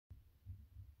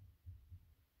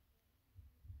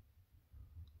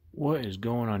What is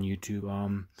going on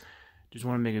YouTube? Just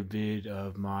want to make a vid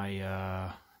of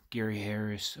my Gary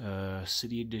Harris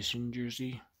City Edition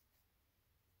jersey.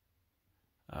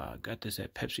 Got this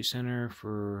at Pepsi Center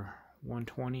for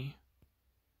 $120.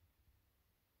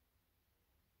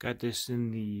 Got this in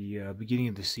the beginning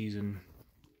of the season.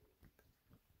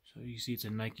 So you see it's a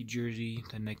Nike jersey.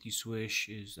 The Nike swish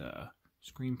is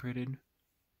screen printed.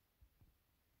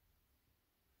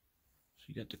 So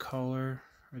you got the collar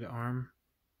or the arm.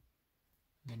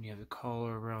 Then you have the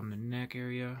collar around the neck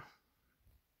area.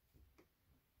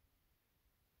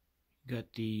 You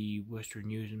got the Western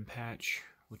Union patch,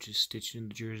 which is stitched in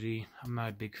the jersey. I'm not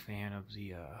a big fan of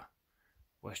the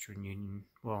Western Union,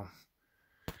 well,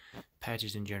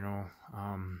 patches in general.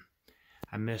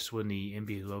 I miss when the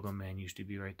NBA logo man used to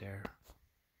be right there.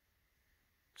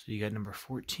 So you got number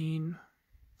 14,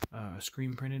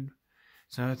 screen printed.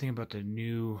 It's another thing about the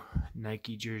new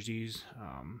Nike jerseys.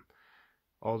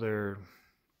 All their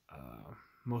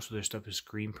most of their stuff is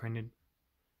screen printed,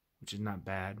 which is not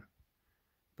bad,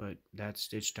 but that's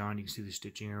stitched on. You can see the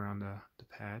stitching around the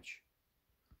patch.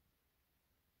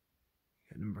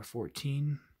 You got number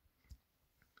 14.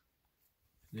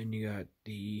 Then you got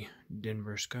the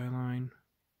Denver skyline,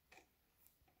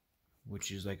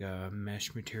 which is like a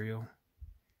mesh material.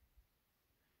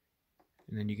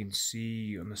 And then you can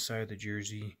see on the side of the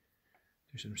jersey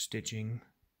there's some stitching.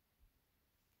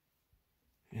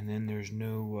 And then there's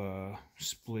no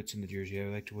splits in the jersey. I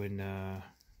liked when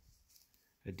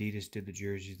Adidas did the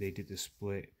jerseys, they did the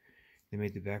split. They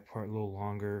made the back part a little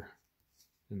longer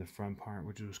than the front part,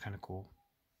 which was kind of cool.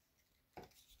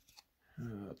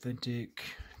 Authentic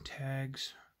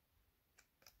tags.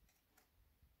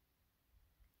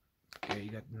 Okay,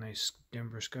 you got the nice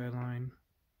Denver skyline.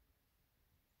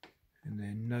 And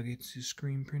then Nuggets is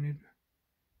screen printed.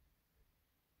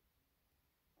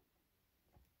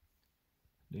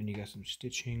 Then you got some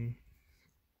stitching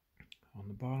on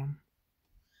the bottom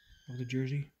of the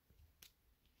jersey.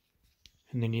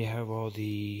 And then you have all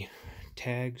the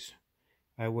tags.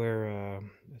 I wear a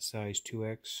size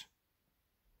 2X.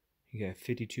 You got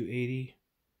 5280.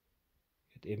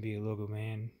 Got the NBA logo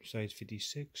man, size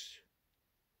 56.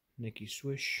 Nike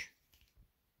swish.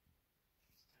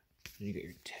 Then you got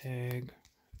your tag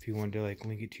if you wanted to like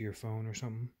link it to your phone or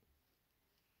something.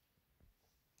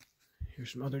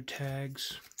 Here's some other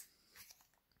tags.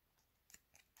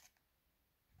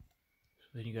 So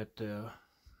then you got the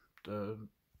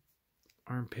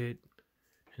armpit,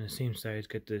 and the same size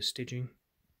got the stitching.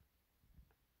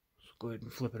 So go ahead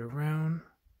and flip it around.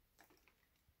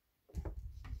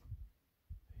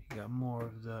 You got more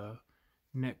of the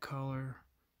neck collar.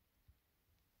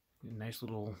 A nice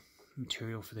little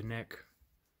material for the neck.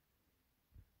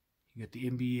 You got the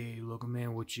NBA logo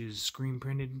man, which is screen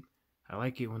printed. I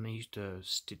like it when they used to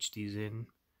stitch these in,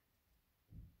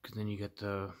 because then you get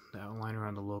the outline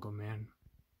around the logo man.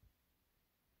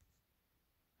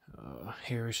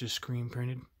 Harris is screen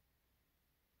printed,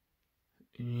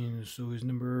 and so is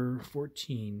number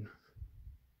 14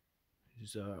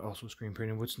 is also screen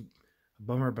printed. What's a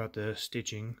bummer about the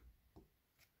stitching,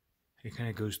 it kind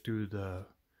of goes through the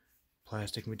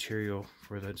plastic material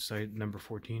for the side number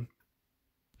 14,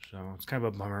 so it's kind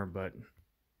of a bummer, but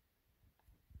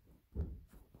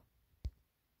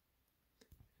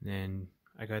then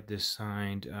I got this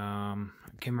signed. I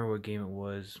can't remember what game it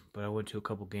was, but I went to a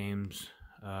couple games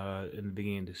in the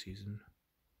beginning of the season,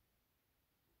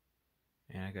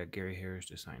 and I got Gary Harris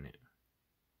to sign it.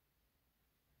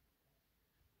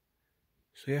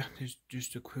 So yeah, there's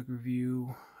just a quick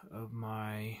review of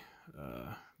my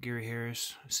Gary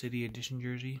Harris City Edition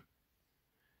jersey.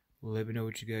 Let me know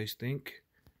what you guys think,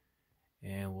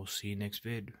 and we'll see you next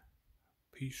vid.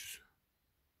 Peace.